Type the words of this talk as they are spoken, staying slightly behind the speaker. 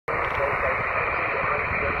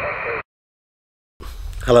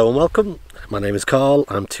Hello and welcome. My name is Carl.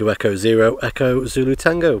 I'm 2 Echo 0 Echo Zulu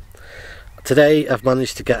Tango. Today I've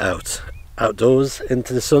managed to get outdoors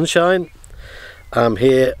into the sunshine. I'm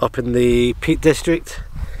here up in the Peak District,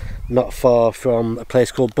 not far from a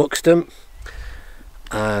place called Buxton,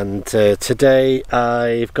 and today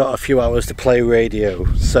I've got a few hours to play radio.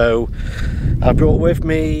 So I brought with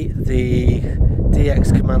me the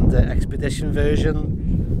DX Commander Expedition version.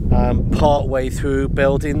 I'm part way through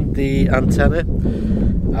building the antenna.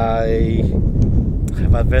 I've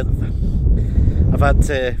had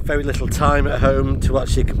very little time at home to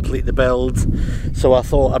actually complete the build, so I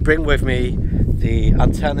thought I'd bring with me the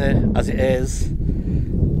antenna as it is.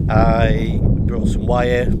 I brought some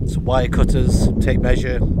wire cutters, tape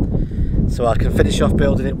measure, so I can finish off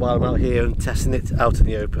building it while I'm out here and testing it out in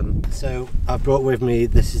the open. So I brought with me,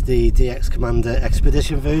 this is the DX Commander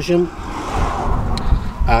Expedition version,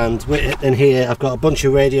 and in here I've got a bunch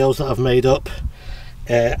of radios that I've made up.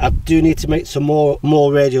 I do need to make some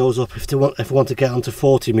more radios up if I want to get onto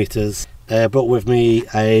 40 meters. Brought with me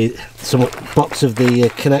some box of the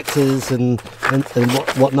connectors and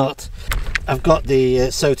whatnot. I've got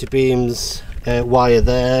the SOTA beams wire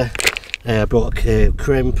there. Brought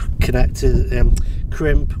crimp connector,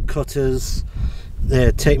 crimp cutters,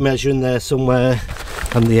 tape measure in there somewhere,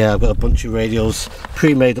 and yeah, I've got a bunch of radios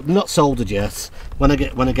pre-made up, not soldered yet. When I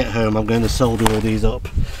get home, I'm going to solder all these up.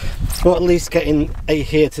 But at least getting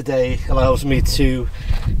here today allows me to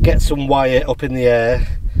get some wire up in the air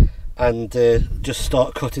and just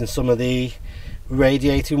start cutting some of the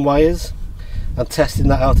radiating wires and testing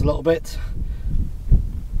that out a little bit.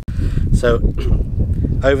 So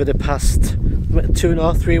over the past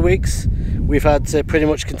 2.5-3 weeks, we've had pretty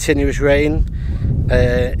much continuous rain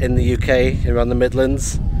in the UK, around the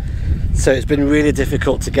Midlands. So it's been really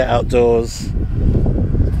difficult to get outdoors.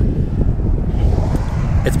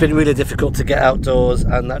 It's been really difficult to get outdoors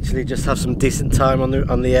and actually just have some decent time on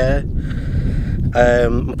the air.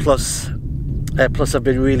 Plus I've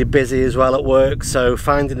been really busy as well at work, so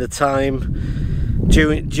finding the time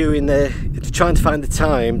trying to find the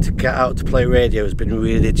time to get out to play radio has been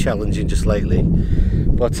really challenging just lately.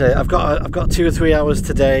 But I've got 2 or 3 hours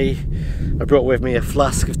today. I brought with me a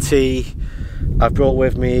flask of tea. I brought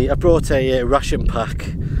a ration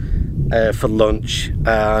pack for lunch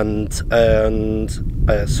and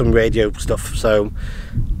some radio stuff, so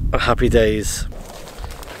happy days.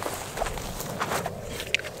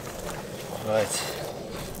 Right,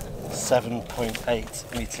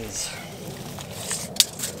 7.8 meters.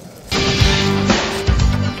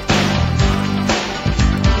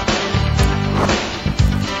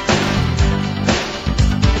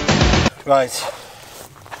 Right,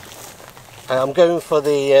 I'm going for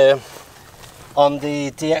the on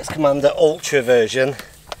the DX Commander Ultra version.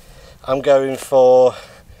 I'm going for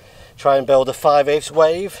try and build a 5/8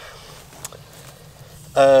 wave,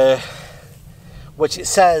 which it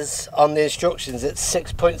says on the instructions it's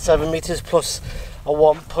 6.7 meters plus a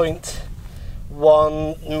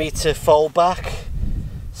 1.1 meter fold back.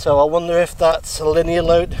 So I wonder if that's a linear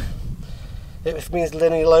load. If it means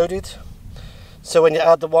linear loaded. So when you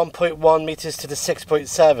add the 1.1 meters to the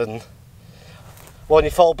 6.7, when you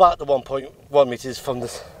fold back the 1.1 meters from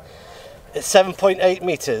it's 7.8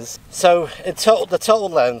 meters. So in total, the total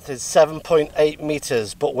length is 7.8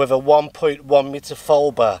 meters, but with a 1.1 meter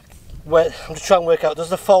fold back. I'm just trying to work out, does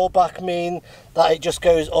the fold back mean that it just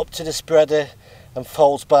goes up to the spreader and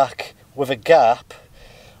folds back with a gap,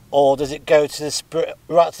 or does it go to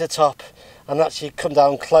right to the top and actually come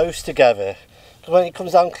down close together? Because when it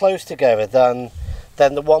comes down close together, then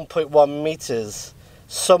the 1.1 meters,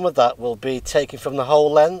 some of that will be taken from the whole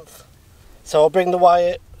length. So I'll bring the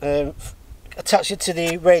wire, attach it to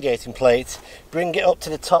the radiating plate, bring it up to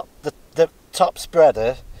the top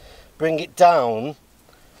spreader, bring it down,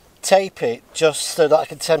 tape it just so that I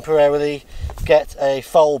can temporarily get a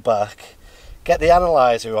fold back, get the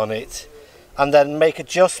analyzer on it, and then make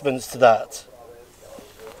adjustments to that.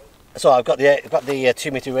 So I've got the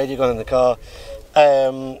 2 meter radio gun in the car,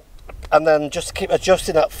 and then just keep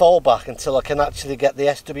adjusting that fold back until I can actually get the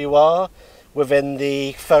SWR within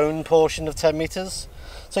the phone portion of 10 meters.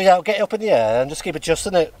 So yeah, I'll get it up in the air and just keep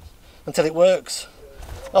adjusting it until it works.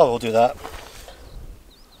 Oh, we'll do that.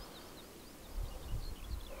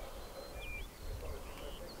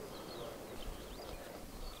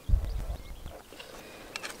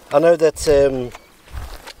 I know that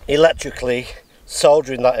electrically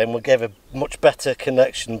soldering that in will give a much better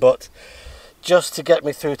connection, but just to get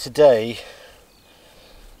me through today,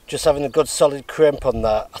 just having a good solid crimp on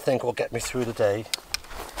that, I think will get me through the day.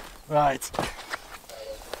 Right.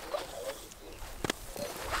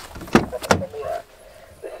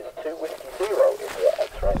 This is 2 Whiskey 0 India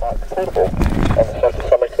portable on the southern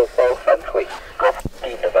summit of Fentley, Golf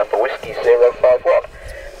 15 November Whiskey 051.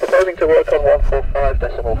 Proposing to work on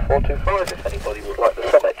 145.425 if anybody would like the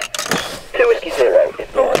summit. 2 Whiskey 0 in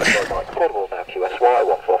Mike portable now QSY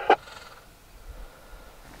 145.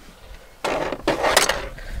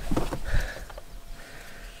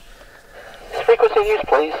 Frequency use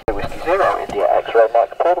please. 2 Whiskey 0 India X-ray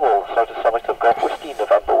Mike portable southern summit of Golf Whiskey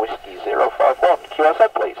November Whiskey 051.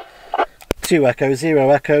 QSN please. 2 Echo 0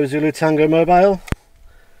 Echo Zulu Tango Mobile.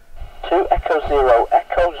 2 Echo 0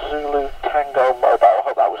 Echo Zulu Tango Mobile. I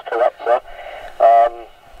hope that was correct, sir.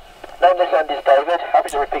 Name this end is David. Happy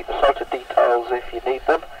to repeat the sort of details if you need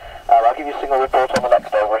them. I'll give you a single report on the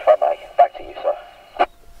next over if I may. Back to you, sir.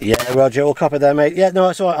 Yeah, Roger, we'll copy there, mate. Yeah, no,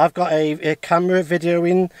 it's alright. I've got a camera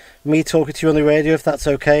videoing me talking to you on the radio, if that's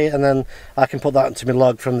okay, and then I can put that into my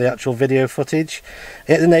log from the actual video footage.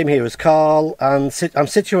 The name here is Carl, and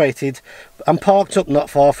I'm parked up not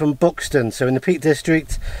far from Buxton, so in the Peak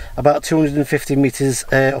District, about 250 metres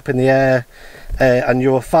up in the air, and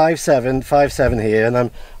you're 5.7 here, and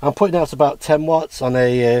I'm putting out about 10 watts on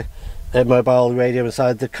a mobile radio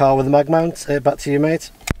inside the car with a mag mount. Back to you, mate.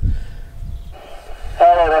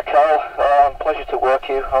 Hello there, Carl. Pleasure to work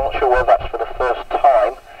you. I'm not sure whether that's for the first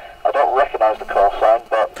time. I don't recognise the call sign,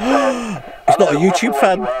 but... it's not a YouTube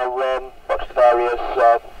fan. Buxton areas,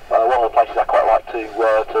 one of the places I quite like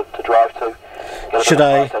to drive to. Should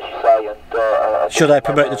I? As you say, and, should I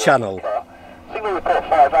promote the channel? Single report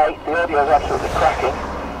 5.8. The audio is absolutely cracking.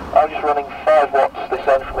 I'm just running 5 watts this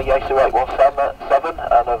end from a Yaesu 817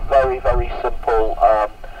 and a very, very simple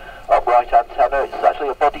upright antenna. It's actually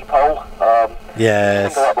a body pole.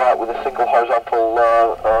 Yes. Single upright with a single horizontal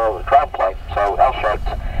ground plane, so L-shaped.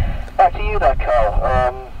 Back to you there,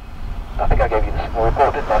 Carl. I think I gave you the signal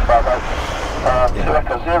report, didn't I? 2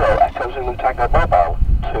 Echo 0, Echo Zulu Tango Mobile,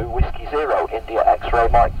 2 Whiskey 0, India X-ray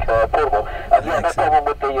Mike portable. And yeah, no problem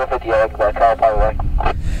with the videoing there, Carl, by the way.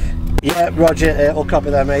 Yeah, Roger, I'll copy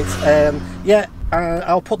that, mate. Yeah,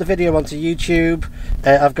 I'll put the video onto YouTube.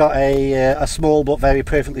 I've got a small but very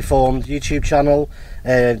perfectly formed YouTube channel.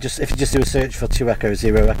 If you just do a search for 2 Echo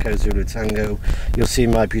 0 Echo Zulu Tango, you'll see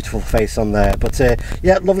my beautiful face on there. But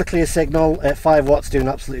yeah, lovely clear signal. 5 watts, doing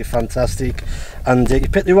absolutely fantastic. And you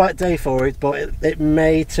picked the right day for it, but it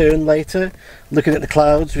may turn later. Looking at the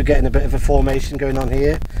clouds, we're getting a bit of a formation going on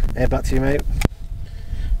here. Back to you, mate.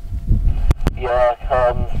 Yeah,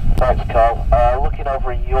 thanks, Carl. Looking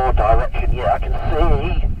over in your direction, yeah, I can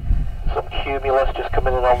see some cumulus just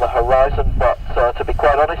coming in on the horizon, but to be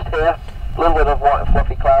quite honest here, a little bit of white and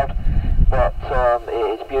fluffy cloud, but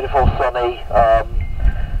it's beautiful, sunny,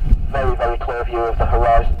 very, very clear view of the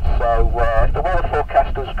horizon, so if the weather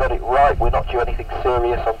forecaster's got it right, we're not due anything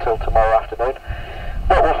serious until tomorrow afternoon,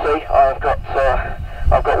 but we'll see. I've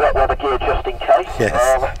got wet weather gear just in case,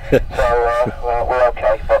 yes. So we're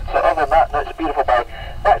okay, but other than that, no, it's a beautiful day.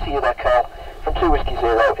 Back to you there, Carl, from 2 Whiskey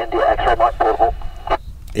 0, India X-ray Mike portable.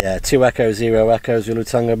 Yeah, 2 Echo 0 Echo Zulu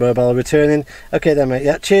Tango Mobile returning. Okay then, mate.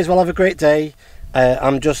 Yeah, cheers, well, have a great day.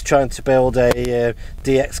 I'm just trying to build a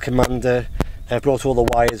DX Commander. I've brought all the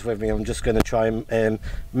wires with me. I'm just going to try and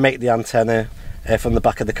make the antenna from the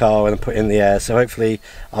back of the car and put it in the air, so hopefully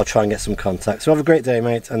I'll try and get some contact. So have a great day,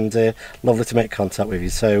 mate, and lovely to make contact with you.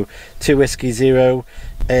 So 2 Whiskey 0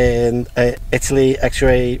 in Italy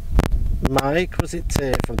X-ray Mike, was it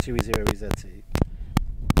from 2E0 EZT?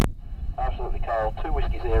 Absolutely, Carl. 2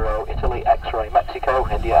 Whiskey 0 Italy X-ray Mexico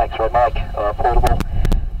India X-ray Mike portable.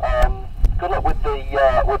 Good luck with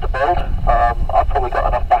the build. I've probably got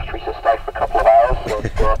enough battery to stay for a couple of hours,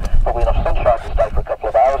 and probably enough sunshine to stay for a couple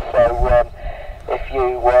of hours. So if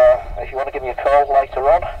you want to give me a call later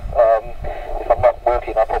on, if I'm not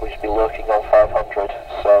working, I'll probably just be lurking on 500.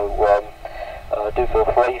 So do feel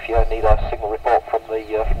free if you need a signal report from the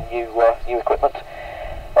new equipment.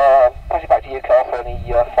 Pass it back to you, Carl, for any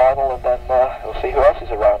final, and then we'll see who else is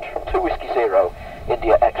around. From 2 Whiskey 0,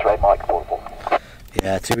 India X-ray Mike portable.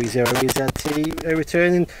 Yeah, 2E0 EZT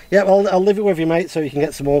returning. Yeah, well, I'll leave it with you, mate, so you can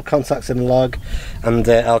get some more contacts in the log, and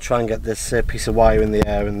I'll try and get this piece of wire in the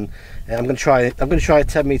air, and I'm going to try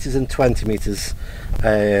 10 meters and 20 meters,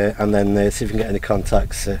 and then see if we can get any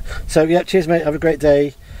contacts. So yeah, cheers, mate. Have a great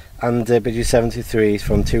day, and bid you 73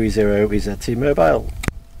 from 2E0 EZT Mobile.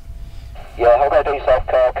 Yeah, have a great day yourself,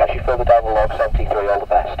 Carl. Catch you further down the log. 73. All the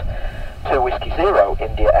best. 2 Whiskey 0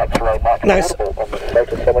 India X-ray Mike portable on the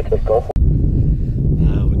Soto Summit of Golf.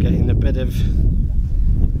 Getting a bit of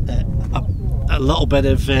a little bit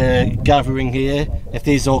of gathering here. If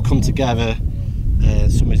these all come together,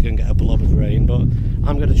 somebody's going to get a blob of rain, but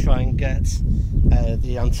I'm going to try and get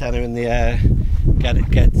the antenna in the air, get it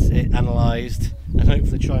analysed, and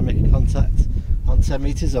hopefully try and make a contact on about 10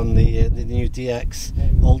 metres on the new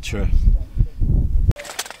DX Ultra.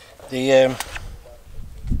 The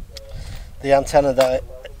antenna that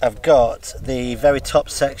I've got, the very top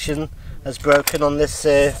section has broken on this.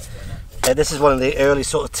 This is one of the early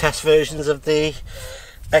sort of test versions of the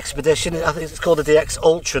Expedition. I think it's called the DX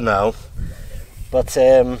Ultra now, but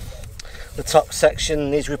the top section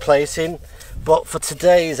needs replacing. But for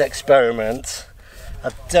today's experiment,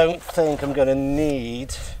 I don't think I'm going to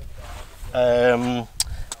need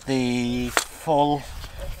the full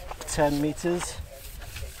 10 metres.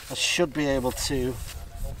 I should be able to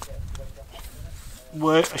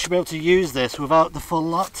work. I should be able to use this without the full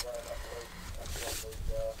lot.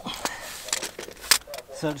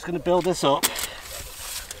 So I'm just going to build this up.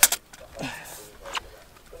 I'm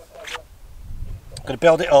going to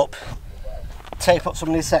build it up, tape up some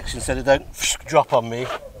of these sections so they don't drop on me,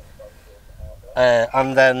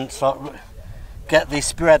 and then get the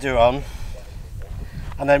spreader on,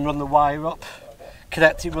 and then run the wire up,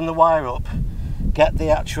 connect it, run the wire up, get the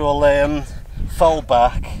actual fold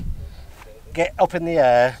back, get up in the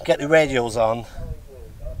air, get the radials on,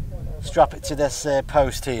 strap it to this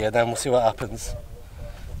post here, then we'll see what happens.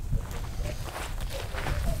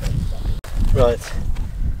 Right,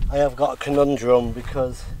 I have got a conundrum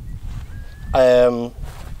because when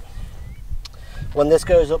this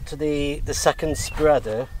goes up to the second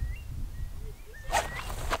spreader,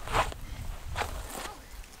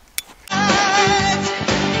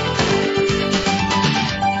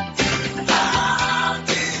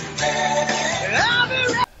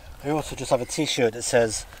 I also just have a t-shirt that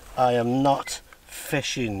says I am not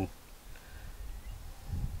fishing.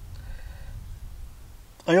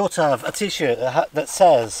 I also have a t-shirt that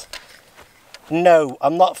says no,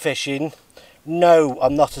 I'm not fishing, no,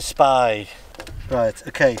 I'm not a spy. Right,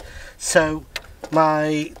 okay, so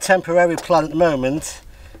my temporary plan at the moment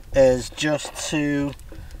is just to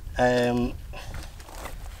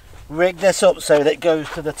rig this up so that it goes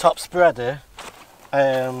to the top spreader,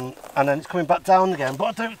 and then it's coming back down again, but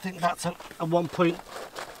I don't think that's a 1 point,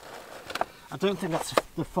 I don't think that's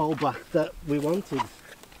the fold back that we wanted.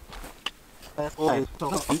 To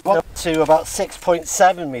about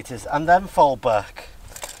 6.7 metres and then fold back.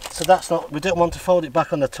 So that's not, we don't want to fold it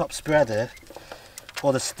back on the top spreader,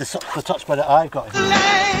 or the top spreader I've got here.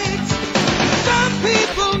 Some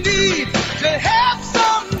people need to have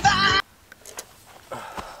somebody.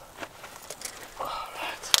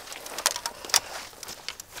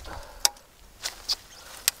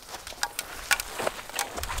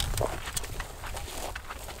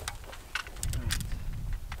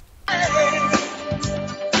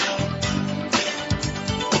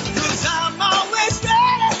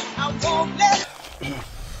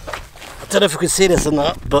 I don't know if you can see this or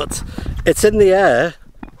not, but it's in the air.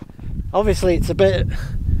 Obviously it's a bit,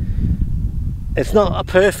 it's not a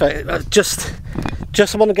perfect, I just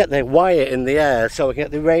want to get the wire in the air so I can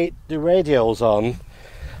get the radials on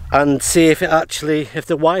and see if it actually, if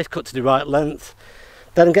the wire's cut to the right length,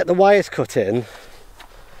 then get the wires cut in,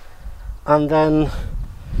 and then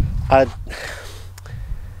I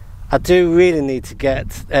do really need to get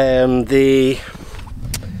the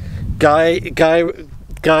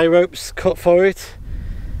guy ropes cut for it.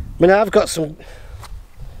 I mean, I've got some, I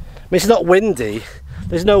mean, it's not windy,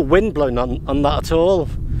 there's no wind blowing on that at all,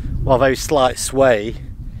 well, very slight sway,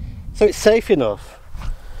 so it's safe enough.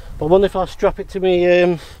 But I wonder if I'll strap it to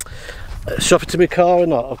me car or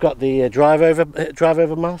not. I've got the drive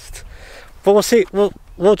over mast, but we'll see. We'll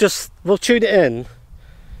tune it in,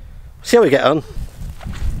 see how we get on.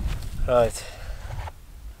 Right,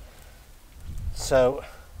 so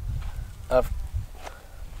I've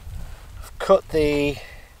cut the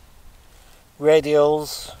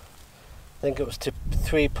radials, I think it was to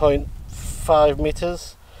 3.5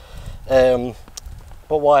 metres,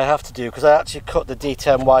 but what I have to do, because I actually cut the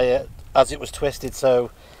D10 wire as it was twisted, so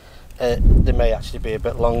they may actually be a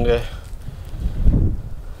bit longer,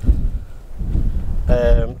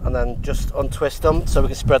 and then just untwist them so we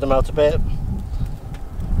can spread them out a bit.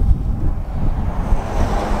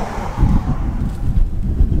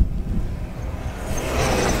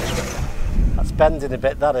 Bending a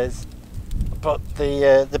bit, that is, but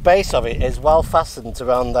the base of it is well fastened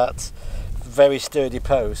around that very sturdy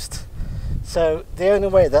post, so the only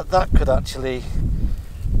way that could actually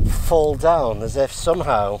fall down is if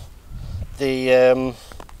somehow the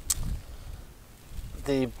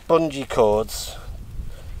bungee cords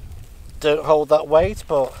don't hold that weight.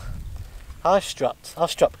 But I've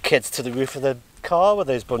strapped kids to the roof of the car with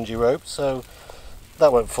those bungee ropes, so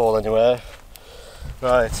that won't fall anywhere.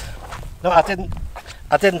 Right. No, I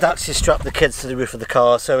didn't actually strap the kids to the roof of the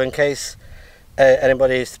car, so in case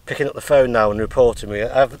anybody's picking up the phone now and reporting me.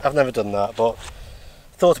 I've never done that, but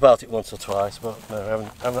thought about it once or twice, but no, I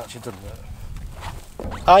haven't actually done that.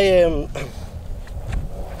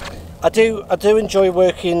 I do enjoy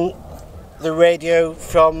working the radio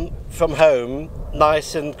from home,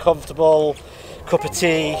 nice and comfortable, cup of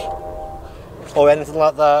tea or anything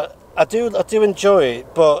like that. I do enjoy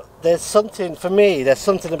it, but there's something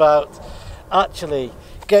about actually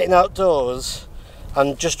getting outdoors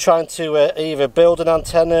and just trying to either build an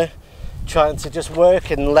antenna, trying to just work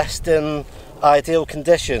in less than ideal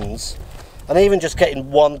conditions, and even just getting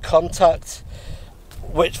one contact,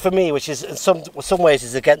 which for me, which is in some ways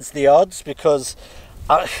is against the odds, because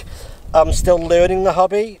I'm still learning the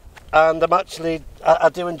hobby, and I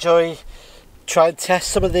do enjoy trying to test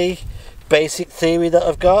some of the basic theory that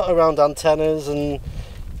I've got around antennas and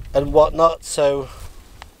whatnot. So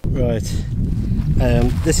right,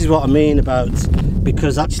 this is what I mean about,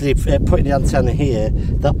 because actually putting the antenna here,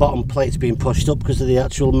 that bottom plate's being pushed up because of the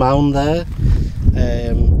actual mound there.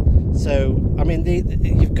 So I mean,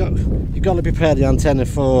 you've got to prepare the antenna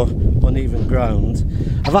for uneven ground.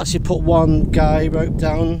 I've actually put one guy rope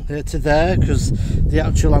down to there because the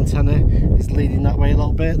actual antenna is leaning that way a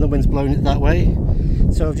little bit and the wind's blowing it that way.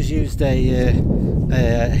 So I've just used a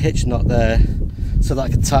hitch knot there so that I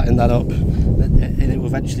can tighten that up, and it will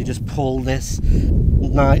eventually just pull this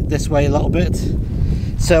way a little bit.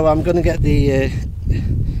 So I'm going to get the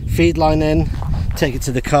feed line in, take it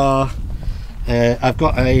to the car. I've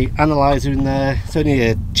got a analyzer in there. It's only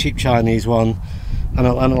a cheap Chinese one, and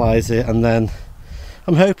I'll analyze it, and then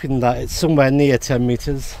I'm hoping that it's somewhere near 10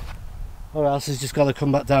 meters, or else it's just got to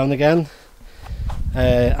come back down again.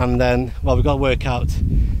 And then, well, we've got to work out,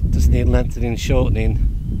 does it need lengthening, shortening,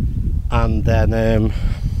 and then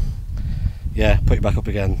yeah, put it back up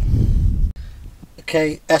again.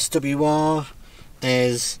 Okay, SWR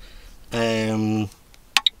is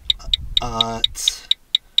at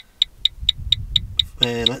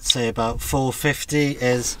let's say about 450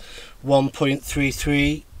 is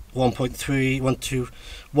 1.33,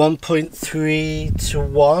 1.3 to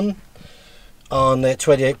 1 on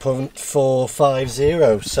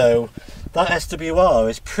 28.450. So that SWR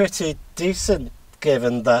is pretty decent,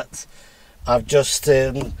 given that I've just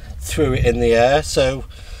threw it in the air. So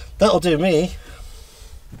that'll do me.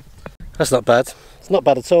 That's not bad. It's not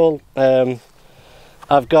bad at all.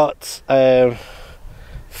 I've got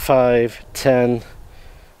 5, 10.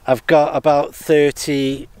 I've got about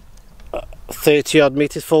 30 odd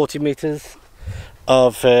meters, 40 meters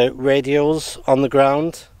of radials on the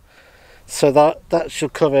ground. So that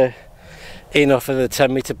should cover enough of the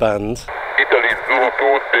 10 meter band. Italy Zulu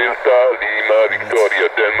 2 Delta Lima Victoria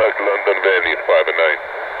Denmark London Valley 59.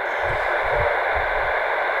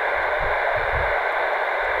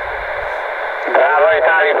 Bravo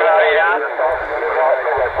Italy Florida.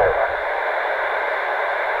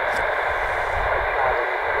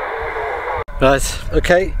 Right,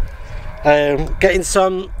 okay. Getting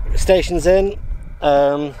some stations in.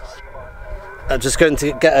 I'm just going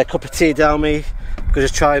to get a cup of tea down me. I'm going to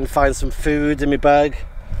just try and find some food in my bag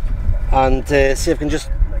and see if I can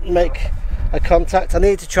just make a contact. I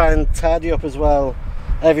need to try and tidy up as well.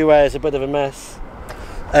 Everywhere is a bit of a mess.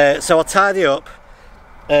 So I'll tidy up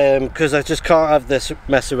because I just can't have this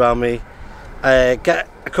mess around me. Get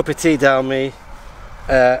a cup of tea down me.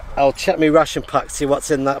 I'll check my ration pack, see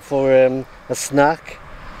what's in that for a snack,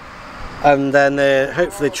 and then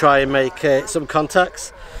hopefully try and make some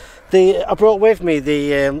contacts. I brought with me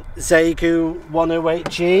the Xiegu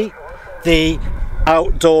 108G, the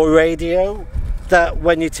outdoor radio that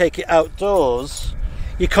when you take it outdoors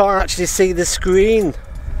you can't actually see the screen,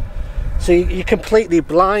 so you're completely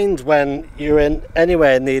blind when you're in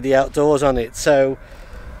anywhere near the outdoors on it. So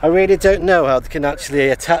I really don't know how they can actually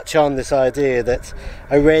attach on this idea that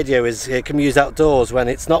a radio can be used outdoors when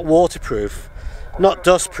it's not waterproof, not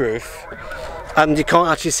dustproof, and you can't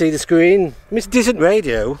actually see the screen. I mean, it's a decent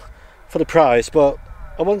radio for the price, but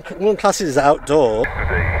I wouldn't class it as outdoor.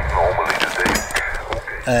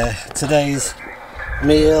 Today's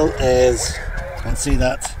meal is, can't see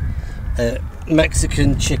that,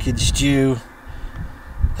 Mexican chicken stew.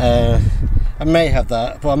 I may have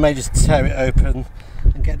that, but I may just tear it open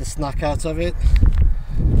and get the snack out of it.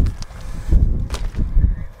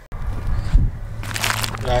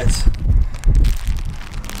 Right.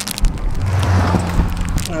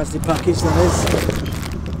 That's the package, that is.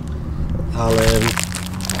 I'll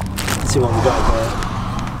see what we've got in there.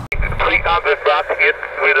 300 watt hit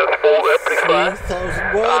with a small amplifier.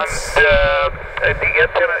 3,000 watts. And the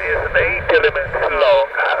antenna is 8 elements long.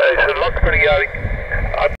 It's a lot pretty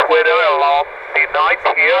and weather along the night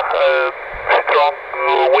here. Strong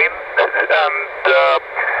wind, and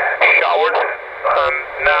showers.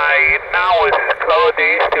 Now it's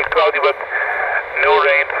cloudy, still cloudy, but no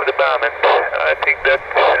rain for the moment. I think that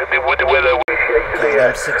the weather will shake today.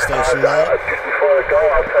 Calum 6 station there. Just before I go,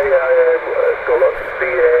 I'll tell you,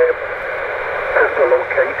 the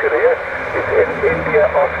location here. It's in India,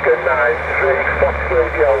 Oscar 9, 3, Fox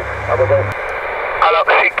Radio. I'm about... Hello,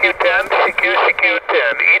 CQ10,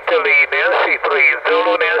 CQ10, Italy, Nancy 3,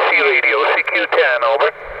 Zulu Nancy Radio, CQ10,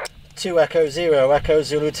 over. 2 Echo 0, Echo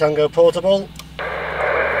Zulu Tango portable.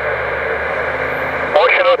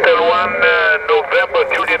 Ocean Hotel 1, November,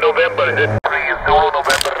 Julia November, is it 3, Zulu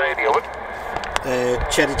November Radio, over.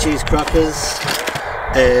 Cheddar cheese crackers,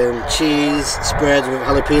 cheese spread with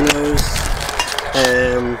jalapenos,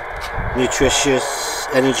 nutritious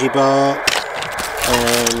energy bar,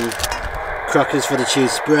 crackers for the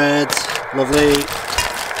cheese spread, lovely.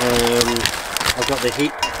 I've got the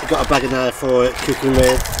heat, I've got a bag in there for cooking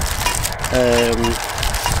with, and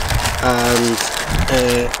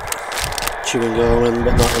chewing gum and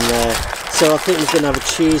whatnot in there. So I think I'm going to have a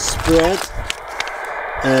cheese spread,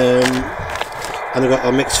 and I've got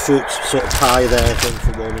a mixed fruit sort of pie there I think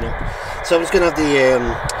for warming up. So I'm just going to have the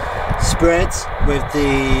spread with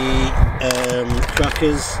the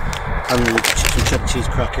crackers and some cheddar cheese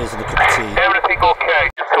crackers and a cup of tea. Everything okay?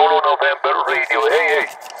 Zulu November Radio. Hey.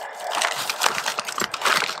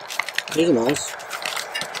 These are nice.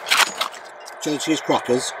 Cheddar cheese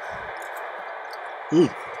crackers.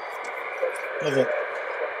 Love it.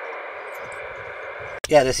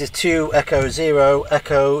 Yeah, this is 2 Echo 0,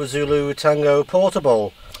 Echo Zulu Tango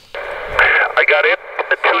portable. I got it.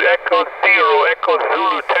 2 Echo 0, Echo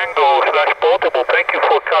Zulu Tango / portable. Thank you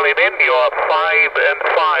for calling in. You are 5 and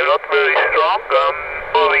 5, not very strong.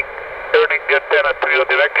 Moving, turning the antenna to your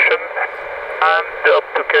direction. And up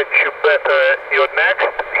to catch you better, you're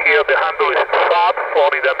next. Here the handle is FAB,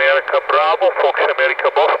 Florida America Bravo, Fox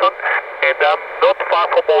America Boston. And I'm not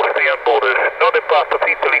far from Austrian borders, northern part of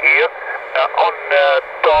Italy here. On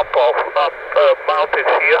top of mountains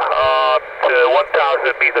here at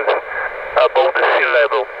 1,000 meters above the sea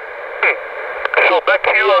level. So back to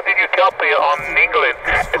you, how did you copy on England?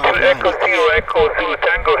 It's Echo 0, Echo Zulu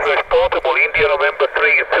Tango / portable, India November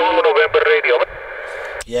 3, Zulu November Radio.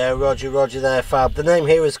 Yeah, Roger there, Fab. The name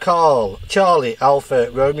here is Carl, Charlie, Alpha,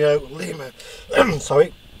 Romeo, Lima.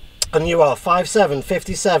 Sorry. And you are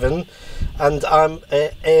 5757, and I'm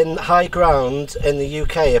in high ground in the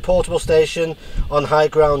UK, a portable station on high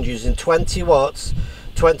ground using 20 watts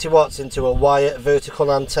into a wire vertical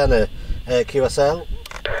antenna, QSL.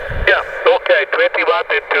 Yeah, okay, 20 watt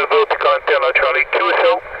into vertical antenna, Charlie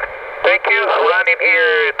QSL. Thank you. Running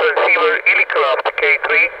here transceiver Illycraft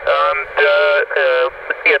K3, and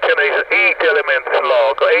the antenna is 8 elements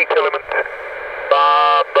long, 8 elements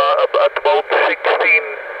at about 16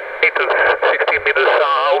 meters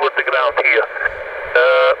over the ground here.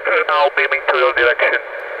 Now beaming to your direction.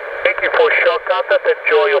 Thank you for short contact.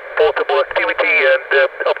 Enjoy your portable activity, and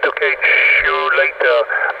up to catch you later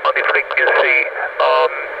on the frequency 10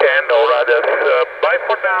 or others. Bye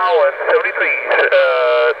for now, and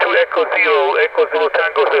 73. 2 Echo 0, Echo Zulu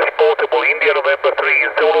Tango / portable, India November 3,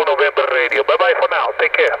 Zulu November Radio. Bye bye for now.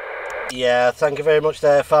 Take care. Yeah, thank you very much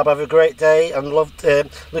there, Fab. Have a great day, and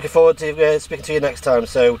looking forward to speaking to you next time.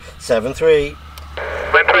 So 7-3.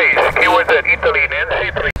 7-3, QZ, Italy,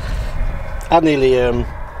 Nancy 3.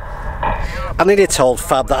 I nearly told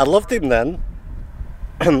Fab that I loved him then.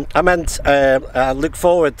 I meant I look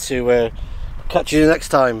forward to catching you next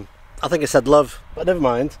time. I think I said love, but never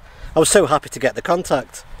mind. I was so happy to get the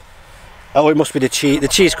contact. Oh, it must be the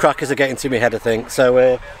cheese crackers are getting to my head, I think.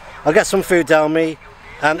 So I'll get some food down me,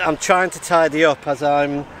 and I'm trying to tidy up as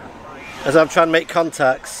I'm trying to make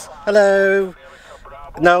contacts. Hello.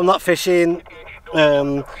 No, I'm not fishing.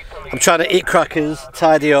 I'm trying to eat crackers,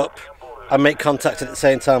 tidy up, and make contact at the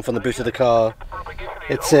same time from the boot of the car.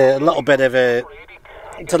 It's a little bit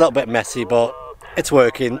messy, but it's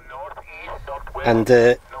working, and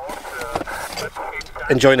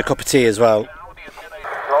enjoying a cup of tea as well. 19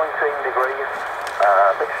 degrees,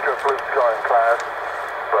 mixture of blue sky and clouds,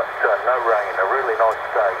 but no rain. A really nice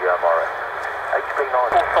day, Murray.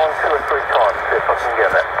 HB9, full time 2 or 3 times, see if I can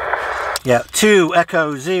get it. Yeah, 2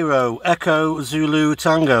 Echo 0, Echo Zulu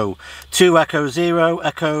Tango. 2 Echo 0,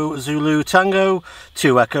 Echo Zulu Tango.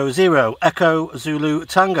 2 Echo 0, Echo Zulu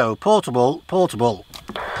Tango. Portable. Okay,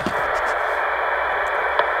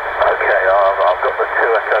 I've got the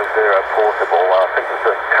 2 Echo 0 portable. I think there's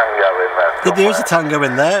a tango in there. There's a tango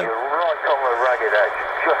in there. You're right on the ragged edge,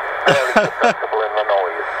 just barely perceptible in the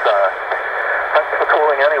noise. Thanks for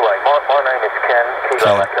calling anyway. My name is Ken,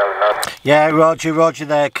 Kilo Echo. No. Yeah, Roger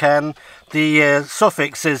there, Ken. The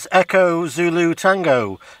suffix is Echo Zulu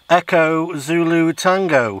Tango. Echo Zulu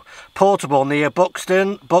Tango. Portable near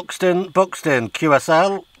Buxton, QSL.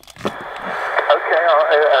 Okay,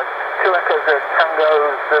 2 Echoes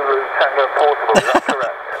Tango Zulu Tango portable, is that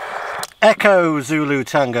correct? Echo Zulu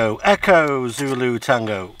Tango. Echo Zulu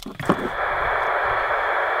Tango. I'm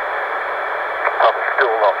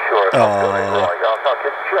still not sure if I've got it right. I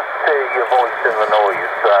can just hear your voice in the noise.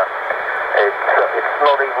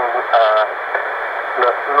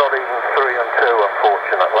 It's not even 3 and 2,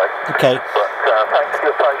 unfortunately. Okay. But thanks for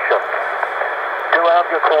your patience. Do I have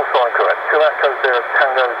your call sign correct? 2 Echoes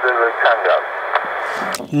Tango Zulu Tango.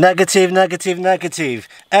 Negative, negative, negative.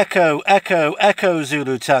 Echo, Echo, Echo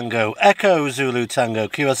Zulu Tango. Echo Zulu Tango.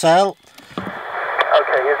 QSL. Okay,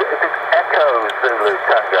 is it Echo Zulu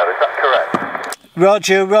Tango? Is that correct?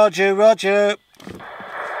 Roger, Roger, Roger. Okay,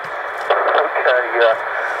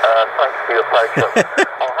 thanks for your patience.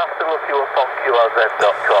 I'll have to look you up on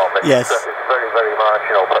QRZ.com. Yes. It's very, very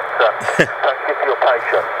marginal, but thank you for your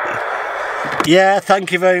patience. Yeah,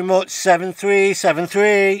 thank you very much.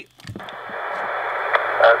 7373.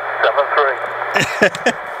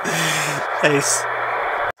 7-3. Ace.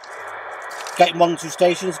 Getting 1 and 2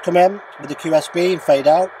 stations come in with the QSB and fade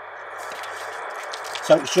out.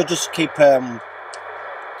 So it should just keep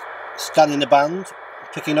scanning the band,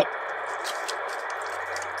 picking up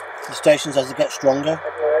the stations as they get stronger.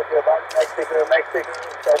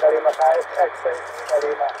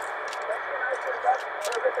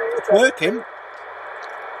 It's working.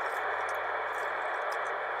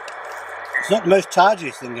 It's not the most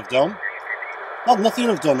tardiest thing I've done. Well, nothing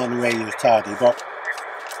I've done on the radio is tardy, but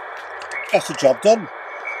gets the job done.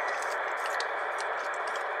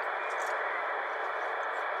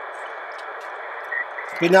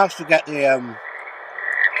 It'd be nice to get the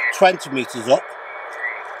 20 metres up.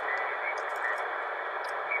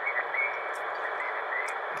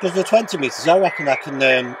 Because the 20 metres, I reckon I can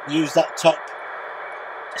use that top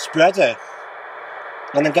spreader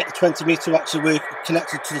and then get the 20 metre actually work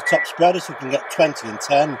connected to the top spreader so we can get 20 and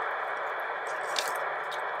 10.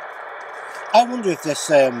 I wonder if this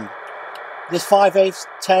 5/8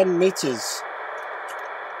 10 metres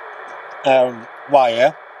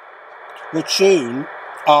wire will tune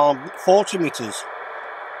on 40 metres.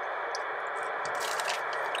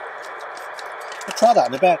 I'll try that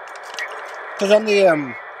in a bit. Because on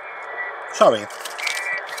the sorry,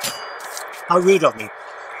 how rude of me.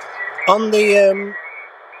 On the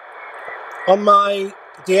on my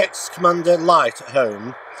DX Commander Lite at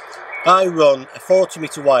home, I run a 40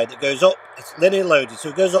 metre wire that goes up. It's linear loaded, so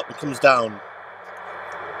it goes up and comes down.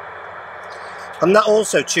 And that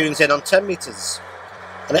also tunes in on 10 metres.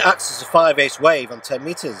 And it acts as a 5/8 wave on 10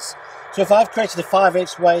 metres. So if I've created a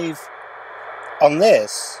 5/8 wave on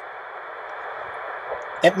this,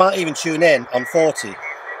 it might even tune in on 40.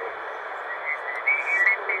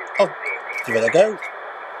 Oh, give it a go.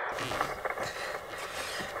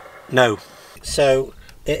 No. So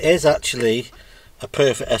it is actually a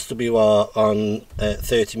perfect SWR on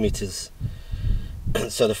 30 metres.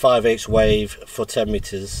 So the 5/8 wave for 10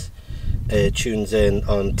 metres tunes in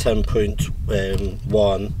on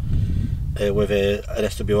 10.1 with an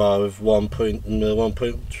SWR of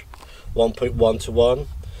 1.1 to 1.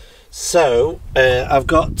 So I've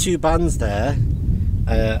got 2 bands there.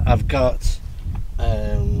 I've got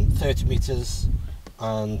 30 metres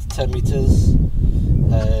and 10 metres.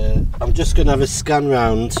 I'm just going to have a scan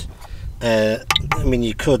round. I mean,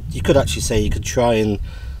 you could actually say you could try and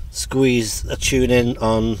squeeze a tune in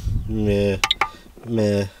on no,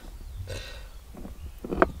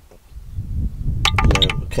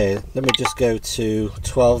 okay, let me just go to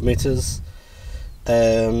 12 metres.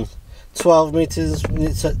 12 metres,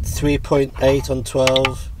 it's at 3.8 on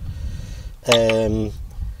 12.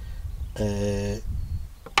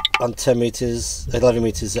 On 10 metres, 11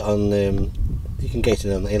 metres on, you can get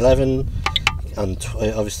it on 11, and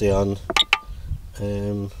obviously on,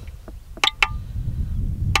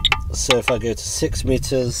 so if I go to 6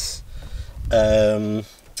 metres, and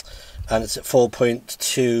it's at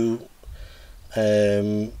 4.2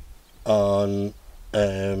 on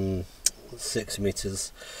 6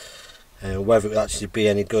 metres, whether it will actually be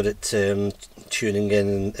any good at tuning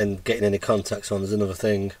in and getting any contacts on is another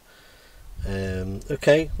thing.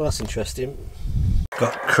 Okay, well that's interesting.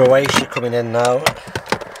 Got Croatia coming in now.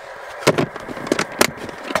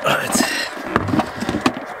 Right.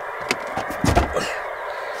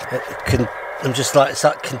 I'm just like, it's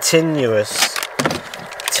that continuous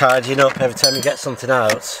tidying up every time you get something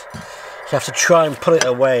out. You have to try and put it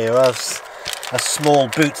away, or else a small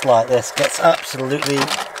boot like this gets absolutely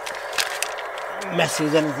messy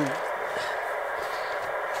as anything.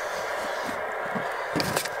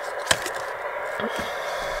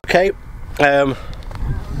 Okay.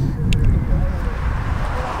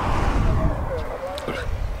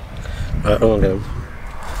 Right, on go.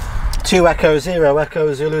 2 Echo 0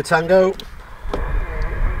 Echo Zulu Tango.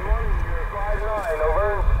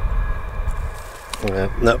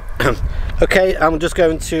 No. Okay, I'm just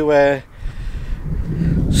going to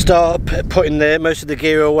start putting most of the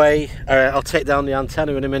gear away. I'll take down the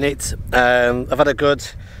antenna in a minute. I've had a good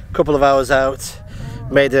couple of hours out,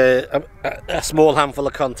 made a small handful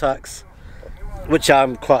of contacts, which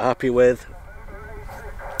I'm quite happy with,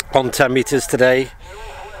 on 10 meters today.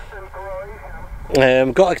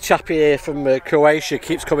 Got a chappy here from Croatia,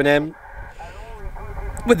 keeps coming in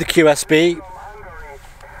with the QSB,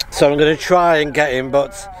 so I'm going to try and get him,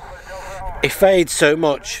 but he fades so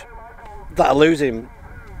much that I lose him.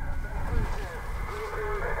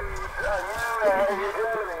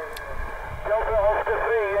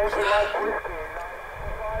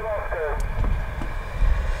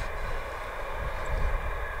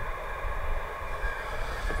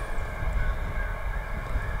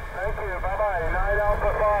 Thank you, bye-bye. 9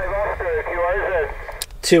 Alpha 5 Oscar, QRZ.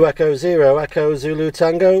 2 Echo 0 Echo Zulu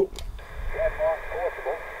Tango.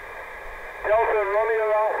 Delta Romeo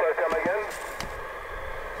Alpha, come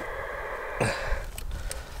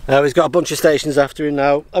again. He's got a bunch of stations after him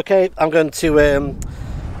now. Okay, I'm going to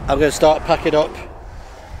start packing up.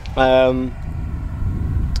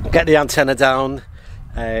 Get the antenna down,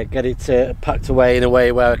 get it packed away in a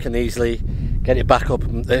way where I can easily get it back up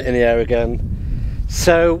in the air again.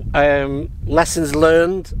 So, lessons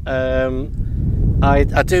learned.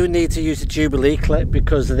 I do need to use a Jubilee clip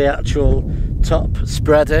because of the actual top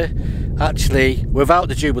spreader. Actually, without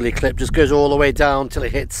the Jubilee clip, just goes all the way down till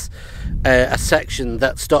it hits a section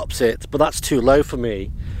that stops it, but that's too low for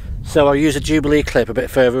me. So I'll use a Jubilee clip a bit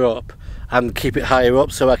further up and keep it higher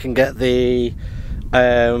up so I can get the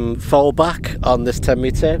fold back on this 10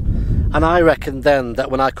 meter. And I reckon then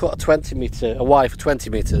that when I cut a 20 meter, a wire for 20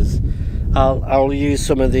 meters, I'll use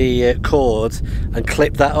some of the cord and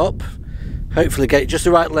clip that up. Hopefully get it just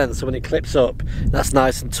the right length so when it clips up, that's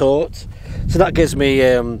nice and taut. So that gives me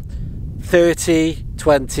 30,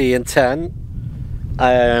 20 and 10.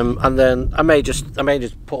 And then I may just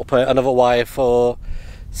put up another wire for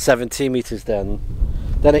 17 meters then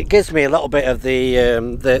it gives me a little bit of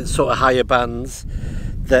the sort of higher bands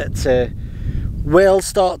that will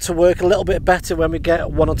start to work a little bit better when we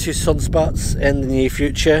get 1 or 2 sunspots in the near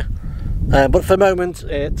future. But for the moment,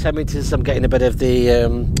 10 meters, I'm getting a bit of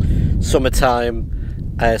the summertime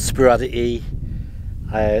sporadic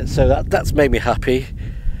so that's made me happy.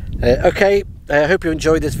 Okay, I hope you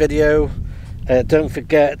enjoyed this video. Don't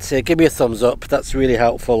forget to give me a thumbs up. That's really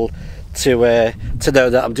helpful to know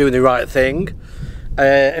that I'm doing the right thing.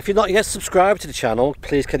 If you're not yet subscribed to the channel,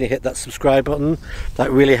 please can you hit that subscribe button. That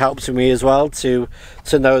really helps me as well to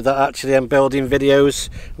know that actually I'm building videos,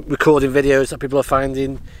 recording videos that people are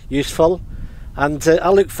finding useful. And I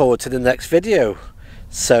look forward to the next video.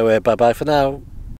 So bye bye for now.